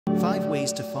5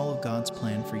 ways to follow God's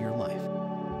plan for your life.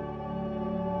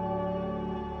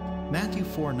 Matthew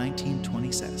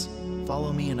 4:19-20 says,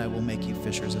 "Follow me and I will make you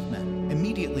fishers of men."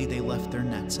 Immediately they left their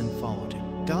nets and followed him.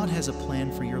 God has a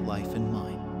plan for your life and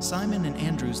mine. Simon and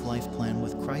Andrew's life plan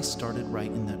with Christ started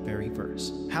right in that very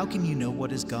verse. How can you know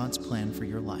what is God's plan for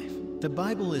your life? The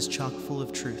Bible is chock full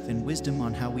of truth and wisdom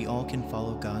on how we all can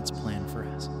follow God's plan for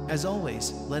us. As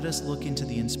always, let us look into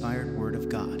the inspired Word of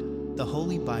God, the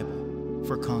Holy Bible,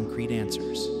 for concrete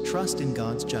answers. Trust in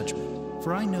God's judgment.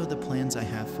 "For I know the plans I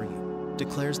have for you,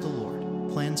 declares the Lord,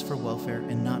 plans for welfare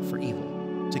and not for evil,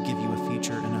 to give you a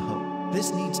future and a hope."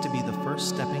 This needs to be the first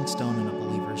stepping stone in a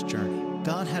believer's journey.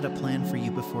 God had a plan for you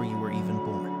before you were even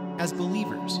born. As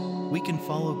believers, we can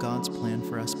follow God's plan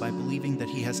for us by believing that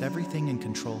He has everything in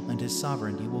control and His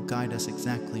sovereignty will guide us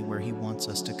exactly where He wants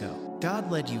us to go. God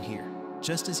led you here,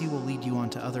 just as He will lead you on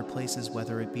to other places,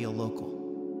 whether it be a local,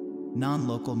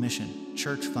 non-local mission,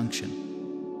 church function,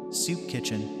 soup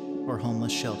kitchen, or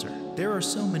homeless shelter. There are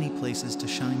so many places to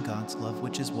shine God's love,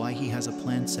 which is why He has a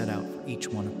plan set out for each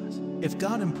one of us. If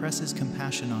God impresses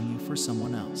compassion on you for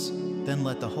someone else, then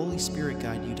let the Holy Spirit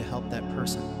guide you to help that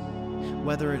person,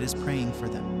 whether it is praying for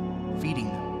them, feeding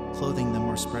them, clothing them,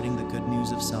 or spreading the good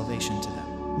news of salvation to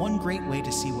them. One great way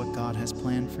to see what God has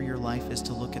planned for your life is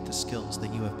to look at the skills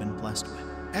that you have been blessed with.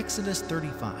 Exodus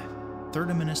 35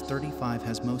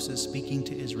 has Moses speaking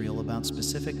to Israel about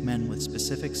specific men with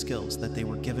specific skills that they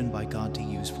were given by God to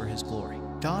use for His glory.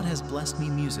 "God has blessed me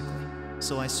musically,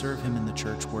 so I serve Him in the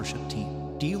church worship team."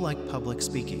 Do you like public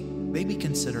speaking? Maybe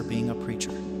consider being a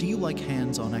preacher. Do you like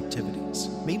hands-on activities?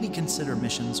 Maybe consider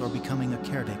missions or becoming a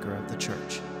caretaker of the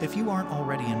church. If you aren't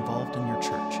already involved in your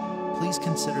church, please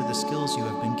consider the skills you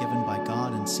have been given by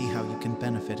God and see how you can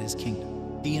benefit His kingdom.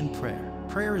 Be in prayer.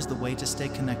 Prayer is the way to stay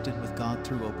connected with God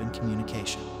through open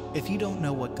communication. If you don't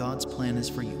know what God's plan is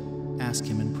for you, ask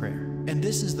Him in prayer. And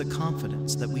this is the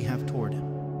confidence that we have toward Him,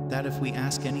 that if we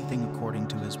ask anything according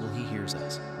to His will, He hears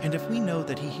us. And if we know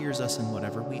that He hears us in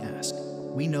whatever we ask,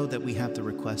 we know that we have the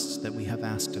requests that we have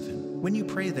asked of Him. When you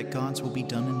pray that God's will be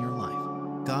done in your life,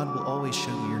 God will always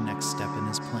show you your next step in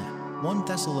His plan. 1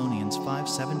 Thessalonians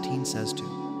 5:17 says to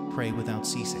pray without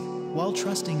ceasing. While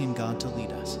trusting in God to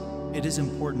lead us, it is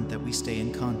important that we stay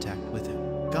in contact with Him.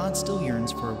 God still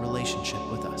yearns for a relationship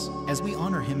with us. As we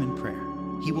honor Him in prayer,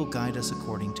 He will guide us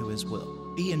according to His will.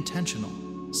 Be intentional.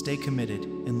 Stay committed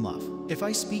in love. "If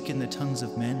I speak in the tongues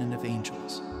of men and of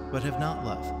angels, but have not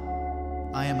love,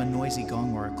 I am a noisy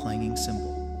gong or a clanging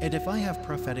cymbal. And if I have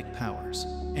prophetic powers,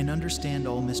 and understand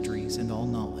all mysteries and all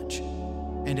knowledge,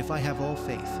 and if I have all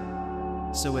faith,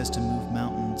 so as to move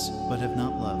mountains, but have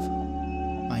not love,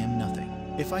 I am nothing.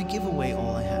 If I give away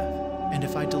all I have, and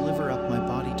if I deliver up my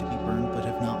body to be burned, but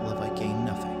have not love, I gain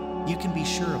nothing." You can be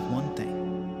sure of one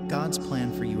thing. God's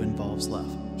plan for you involves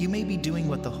love. You may be doing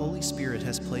what the Holy Spirit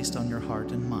has placed on your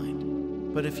heart and mind,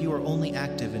 but if you are only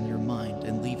active in your mind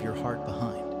and leave your heart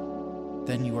behind,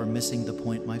 then you are missing the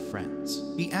point, my friends.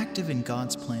 Be active in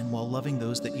God's plan while loving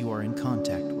those that you are in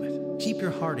contact with. Keep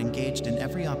your heart engaged in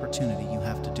every opportunity you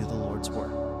have to do the Lord's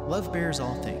work. Love bears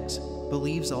all things,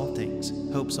 believes all things,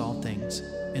 hopes all things,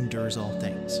 endures all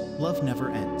things. Love never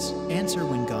ends. Answer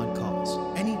when God calls.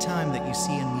 Anytime that you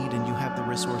see a need and you have the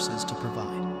resources to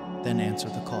provide, then answer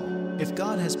the call. If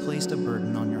God has placed a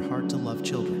burden on your heart to love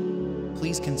children,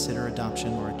 please consider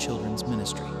adoption or a children's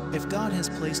ministry. If God has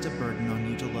placed a burden on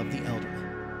you to love the elderly,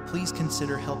 please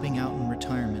consider helping out in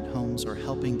retirement homes or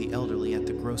helping the elderly at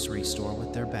the grocery store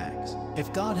with their bags.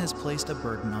 If God has placed a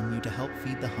burden on you to help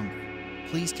feed the hungry,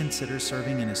 please consider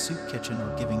serving in a soup kitchen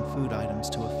or giving food items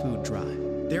to a food drive.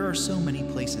 There are so many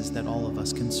places that all of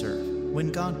us can serve.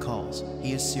 When God calls,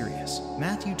 He is serious.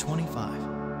 Matthew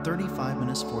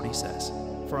 25:35-40 says,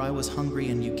 "For I was hungry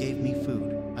and you gave me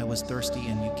food. I was thirsty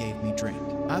and you gave me drink.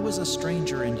 I was a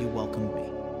stranger and you welcomed me.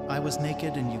 I was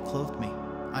naked and you clothed me.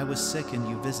 I was sick and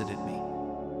you visited me.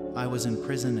 I was in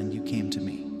prison and you came to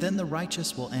me." Then the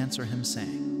righteous will answer Him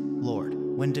saying, "Lord,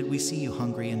 when did we see you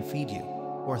hungry and feed you,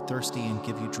 or thirsty and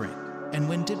give you drink? And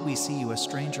when did we see you a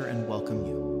stranger and welcome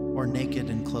you, or naked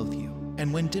and clothe you?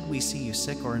 And when did we see you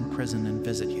sick or in prison and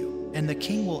visit you?" And the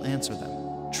king will answer them,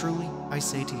 "Truly, I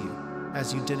say to you,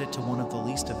 as you did it to one of the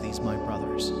least of these my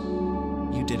brothers,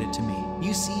 you did it to me."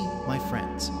 You see, my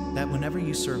friends, that whenever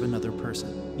you serve another person,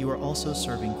 you are also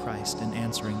serving Christ and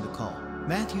answering the call.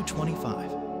 Matthew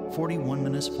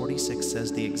 25:41-46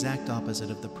 says the exact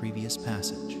opposite of the previous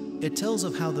passage. It tells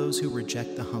of how those who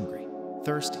reject the hungry,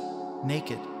 thirsty,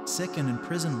 naked, sick, and in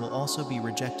prison will also be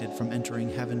rejected from entering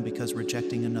heaven, because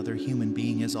rejecting another human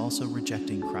being is also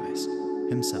rejecting Christ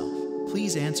Himself.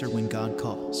 Please answer when God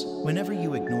calls. Whenever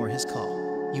you ignore His call,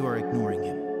 you are ignoring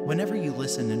Him. Whenever you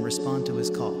listen and respond to his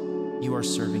call, you are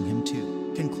serving him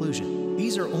too. Conclusion.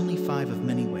 These are only 5 of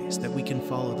many ways that we can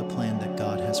follow the plan that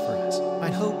God has for us. I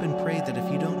hope and pray that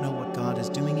if you don't know what God is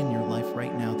doing in your life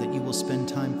right now, that you will spend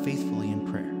time faithfully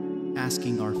in prayer,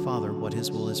 asking our Father what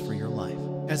his will is for your life.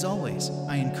 As always,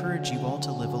 I encourage you all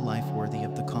to live a life worthy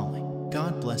of the calling.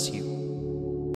 God bless you.